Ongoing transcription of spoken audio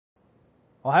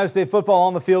Ohio State football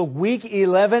on the field, Week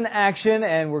 11 action,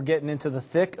 and we're getting into the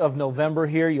thick of November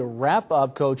here. You wrap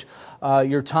up, Coach,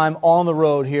 your time on the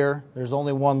road here. There's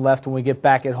only one left when we get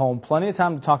back at home. Plenty of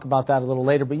time to talk about that a little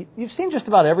later, but you've seen just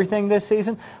about everything this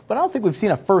season, but I don't think we've seen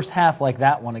a first half like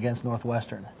that one against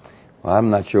Northwestern. Well,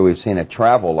 I'm not sure we've seen a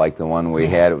travel like the one we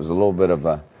had. It was a little bit of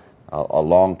a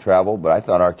long travel, but I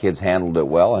thought our kids handled it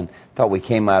well and thought we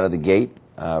came out of the gate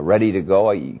ready to go.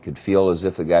 You could feel as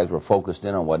if the guys were focused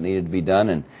in on what needed to be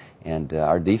done, and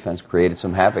our defense created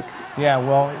some havoc. Yeah,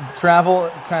 well,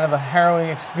 travel, kind of a harrowing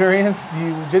experience.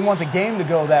 You didn't want the game to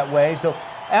go that way. So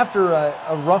after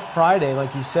a rough Friday,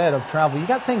 like you said, of travel, you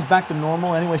got things back to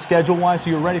normal anyway, schedule-wise, so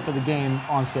you're ready for the game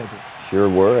on schedule. Sure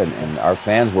were, and our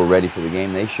fans were ready for the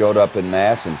game. They showed up in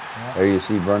mass, and there you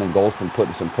see Vernon Golston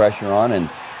putting some pressure on, and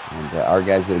our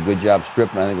guys did a good job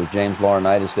stripping. I think it was James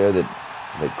Laurinaitis there that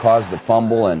caused the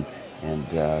fumble and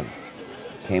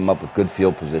came up with good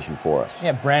field position for us.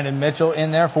 Yeah, Brandon Mitchell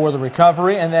in there for the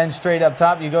recovery, and then straight up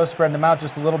top you go, spreading them out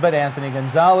just a little bit. Anthony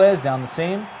Gonzalez down the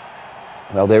seam.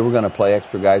 Well, they were going to play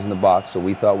extra guys in the box, so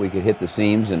we thought we could hit the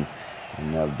seams and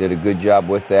did a good job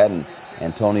with that. And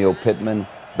Antonio Pittman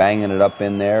banging it up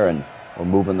in there, and we're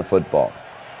moving the football.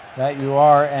 That you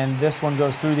are, and this one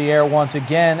goes through the air once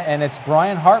again, and it's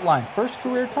Brian Hartline. First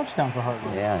career touchdown for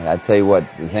Hartline. Yeah, I tell you what,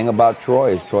 the thing about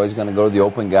Troy is Troy's going to go to the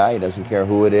open guy. He doesn't care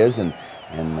who it is, and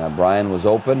Brian was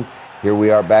open. Here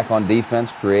we are back on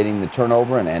defense, creating the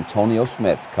turnover, and Antonio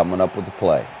Smith coming up with the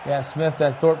play. Yeah, Smith,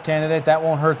 that Thorpe candidate, that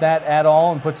won't hurt that at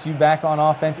all and puts you back on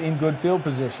offense in good field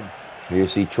position. Here you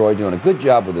see Troy doing a good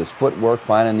job with his footwork,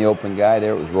 finding the open guy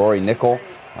there. It was Rory Nickel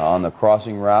on the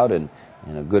crossing route, and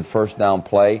a good first down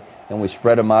play. Then we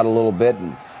spread him out a little bit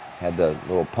and had the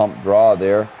little pump draw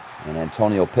there, and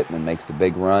Antonio Pittman makes the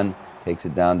big run, takes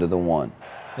it down to the 1.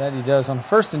 That he does on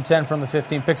 1st and 10 from the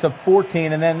 15, picks up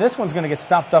 14, and then this one's going to get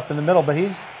stopped up in the middle, but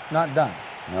he's not done.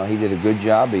 No, he did a good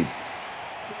job. He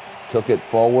took it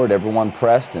forward, everyone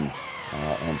pressed, and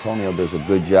Antonio does a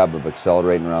good job of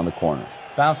accelerating around the corner.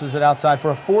 Bounces it outside for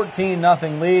a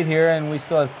 14-0 lead here, and we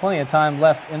still have plenty of time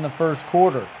left in the first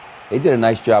quarter. They did a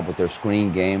nice job with their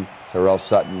screen game. Terrell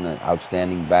Sutton, an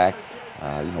outstanding back.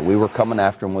 We were coming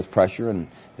after them with pressure, and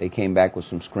they came back with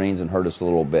some screens and hurt us a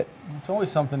little bit. It's always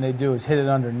something they do is hit it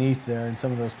underneath there in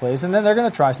some of those plays, and then they're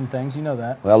going to try some things. You know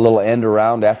that. Well, a little end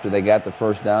around after they got the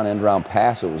first down, end around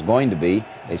pass it was going to be.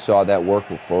 They saw that work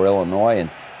for Illinois,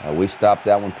 and we stopped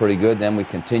that one pretty good. Then we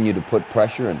continued to put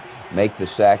pressure and make the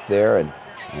sack there, and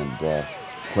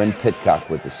Quinn Pitcock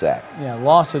with the sack. Yeah,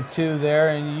 loss of 2 there,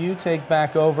 and you take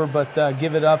back over, but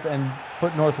give it up and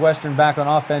put Northwestern back on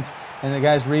offense, and the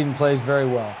guys reading plays very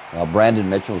well. Well, Brandon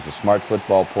Mitchell is a smart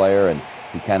football player, and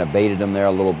he kind of baited him there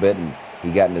a little bit, and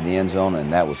he got into the end zone,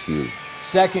 and that was huge.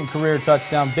 Second career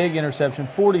touchdown, big interception,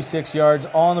 46 yards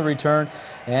on the return,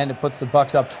 and it puts the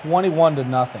Bucks up 21-0.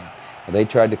 Well, they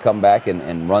tried to come back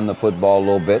and run the football a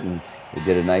little bit, and they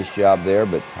did a nice job there,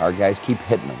 but our guys keep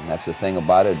hitting them. That's the thing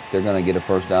about it. If they're going to get a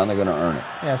first down, they're going to earn it.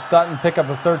 Yeah, Sutton pick up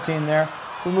a 13 there.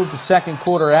 We move to second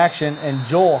quarter action, and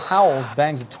Joel Howells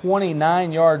bangs a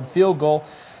 29-yard field goal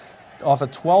off a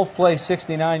 12-play,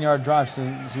 69-yard drive. So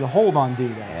you hold on D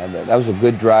there. Yeah, that was a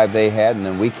good drive they had, and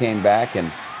then we came back,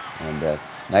 and a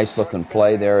nice-looking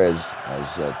play there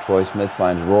as Troy Smith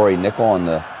finds Rory Nickel on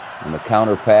the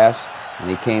counter pass, and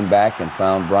he came back and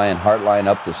found Brian Hartline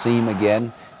up the seam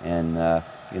again, and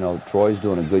Troy's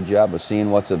doing a good job of seeing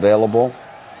what's available.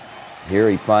 Here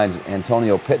he finds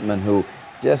Antonio Pittman, who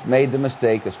just made the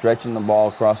mistake of stretching the ball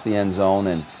across the end zone,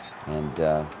 and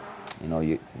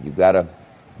you got to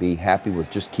be happy with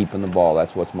just keeping the ball.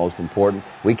 That's what's most important.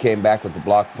 We came back with the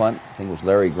block punt. I think it was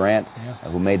Larry Grant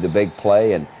who made the big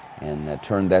play and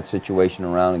turned that situation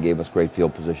around and gave us great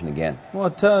field position again. Well,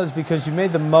 it does, because you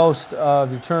made the most of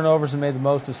your turnovers and made the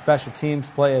most of special teams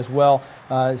play as well,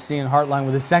 seeing Hartline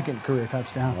with his second career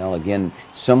touchdown. Well, again,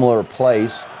 similar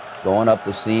place, going up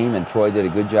the seam, and Troy did a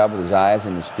good job with his eyes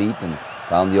and his feet and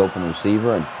found the open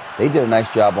receiver, and they did a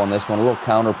nice job on this one. A little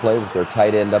counter play with their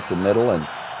tight end up the middle, and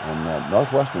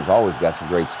Northwestern's always got some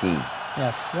great scheme.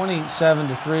 Yeah,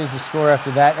 27-3 is the score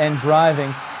after that, and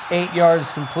driving 8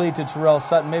 yards complete to Terrell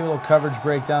Sutton. Maybe a little coverage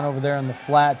breakdown over there in the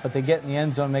flat, but they get in the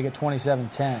end zone and make it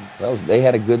 27-10. Well, they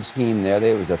had a good scheme there.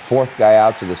 It was their fourth guy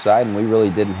out to the side, and we really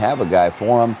didn't have a guy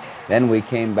for them. Then we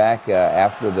came back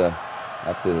after the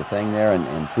thing there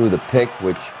and threw the pick,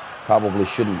 which probably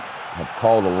shouldn't have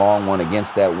called a long one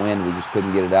against that wind. We just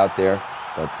couldn't get it out there.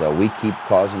 But we keep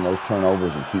causing those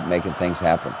turnovers and keep making things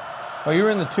happen. Well, you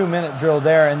were in the 2-minute drill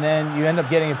there, and then you end up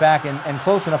getting it back and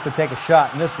close enough to take a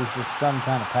shot, and this was just some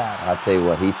kind of pass. I'll tell you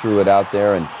what, he threw it out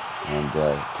there, and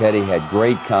Teddy had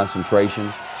great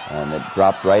concentration. and it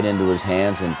dropped right into his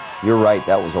hands. And you're right,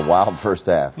 that was a wild first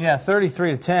half. Yeah,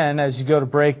 33-10 as you go to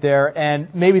break there, and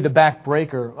maybe the back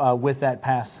breaker with that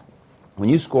pass. When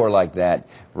you score like that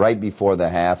right before the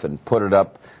half and put it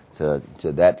up to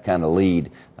that kind of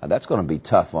lead, that's going to be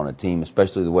tough on a team,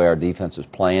 especially the way our defense is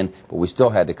playing. But we still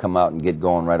had to come out and get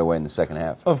going right away in the second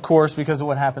half. Of course, because of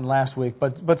what happened last week.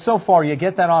 But so far, you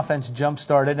get that offense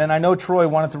jump-started. And I know Troy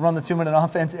wanted to run the 2-minute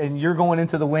offense, and you're going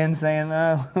into the win saying,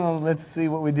 let's see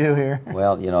what we do here.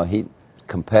 Well, you know,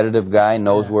 competitive guy,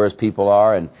 knows where his people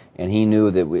are, and he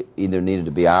knew that we either needed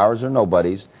to be ours or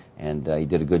nobody's, and he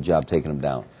did a good job taking them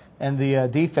down. And the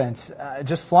defense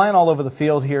just flying all over the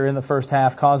field here in the first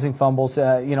half, causing fumbles.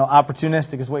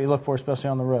 Opportunistic is what you look for, especially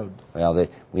on the road. Well,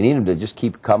 we need them to just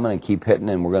keep coming and keep hitting,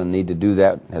 and we're going to need to do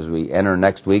that as we enter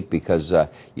next week because,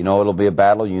 it'll be a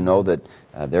battle. You know that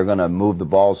they're going to move the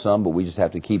ball some, but we just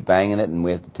have to keep banging it, and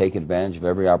we have to take advantage of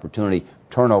every opportunity.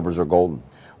 Turnovers are golden.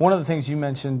 One of the things you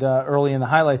mentioned early in the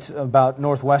highlights about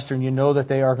Northwestern, you know that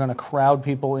they are going to crowd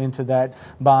people into that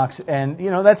box. And,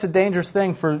 that's a dangerous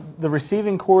thing for the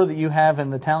receiving core that you have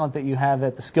and the talent that you have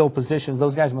at the skill positions.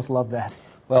 Those guys must love that.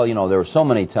 Well, there were so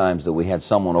many times that we had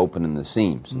someone open in the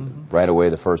seams. Mm-hmm. Right away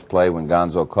the first play when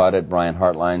Gonzo caught it, Brian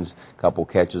Hartline's couple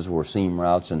catches were seam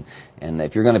routes. And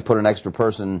if you're going to put an extra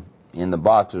person in the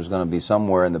box, there's going to be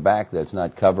somewhere in the back that's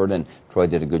not covered, and Troy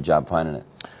did a good job finding it.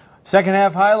 Second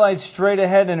half highlights straight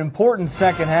ahead, an important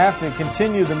second half to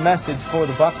continue the message for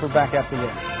the Bucks. We're back after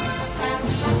this.